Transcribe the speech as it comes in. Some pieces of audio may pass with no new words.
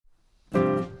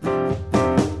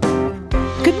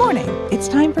Good morning. It's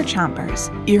time for Chompers,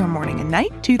 your morning and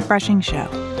night toothbrushing show.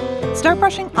 Start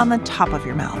brushing on the top of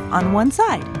your mouth on one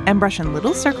side and brush in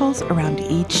little circles around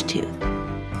each tooth.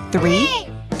 3,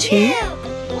 2,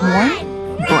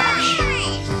 1, brush.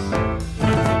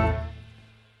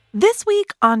 This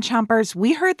week on Chompers,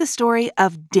 we heard the story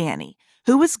of Danny,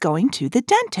 who was going to the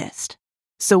dentist.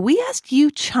 So we asked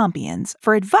you Chompions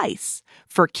for advice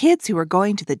for kids who are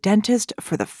going to the dentist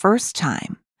for the first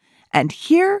time. And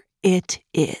here it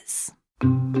is.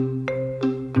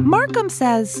 Markham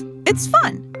says, it's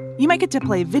fun. You might get to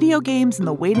play video games in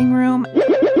the waiting room.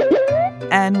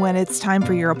 And when it's time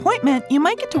for your appointment, you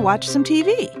might get to watch some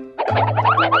TV.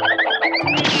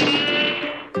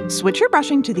 Switch your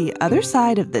brushing to the other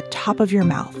side of the top of your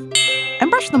mouth. And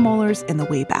brush the molars in the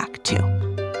way back, too.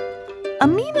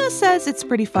 Amina says it's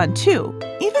pretty fun, too,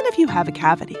 even if you have a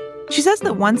cavity. She says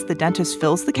that once the dentist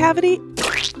fills the cavity,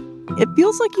 it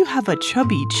feels like you have a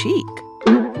chubby cheek.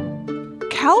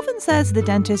 Calvin says the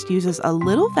dentist uses a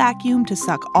little vacuum to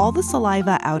suck all the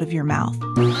saliva out of your mouth.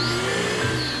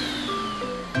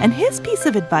 And his piece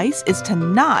of advice is to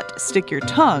not stick your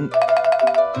tongue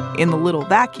in the little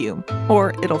vacuum,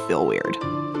 or it'll feel weird.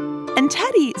 And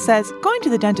Teddy says going to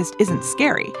the dentist isn't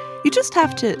scary. You just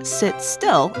have to sit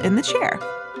still in the chair.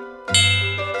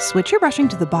 Switch your brushing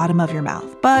to the bottom of your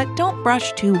mouth, but don't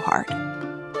brush too hard.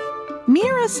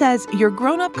 Mira says your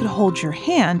grown-up could hold your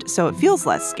hand so it feels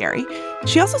less scary.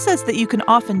 She also says that you can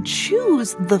often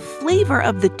choose the flavor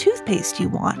of the toothpaste you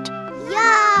want.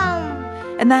 Yum!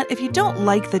 And that if you don't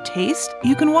like the taste,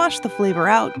 you can wash the flavor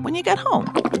out when you get home.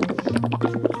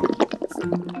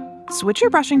 Switch your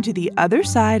brushing to the other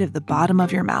side of the bottom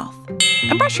of your mouth.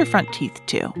 And brush your front teeth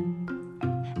too.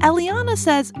 Eliana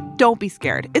says, don't be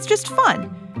scared. It's just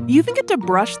fun. You even get to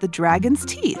brush the dragon's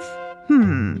teeth.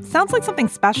 Sounds like something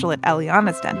special at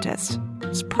Eliana's dentist.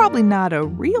 It's probably not a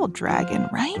real dragon,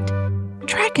 right?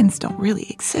 Dragons don't really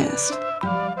exist.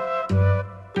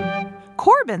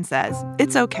 Corbin says,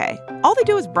 it's okay. All they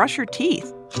do is brush your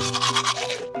teeth.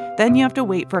 Then you have to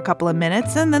wait for a couple of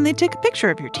minutes, and then they take a picture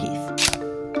of your teeth.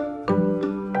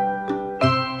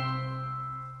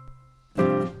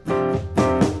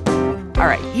 All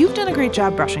right, you've done a great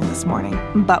job brushing this morning,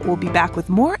 but we'll be back with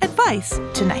more advice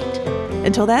tonight.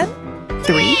 Until then,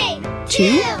 3,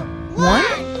 2, 1,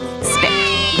 spit.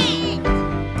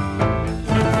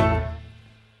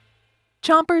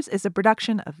 Chompers is a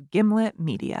production of Gimlet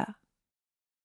Media.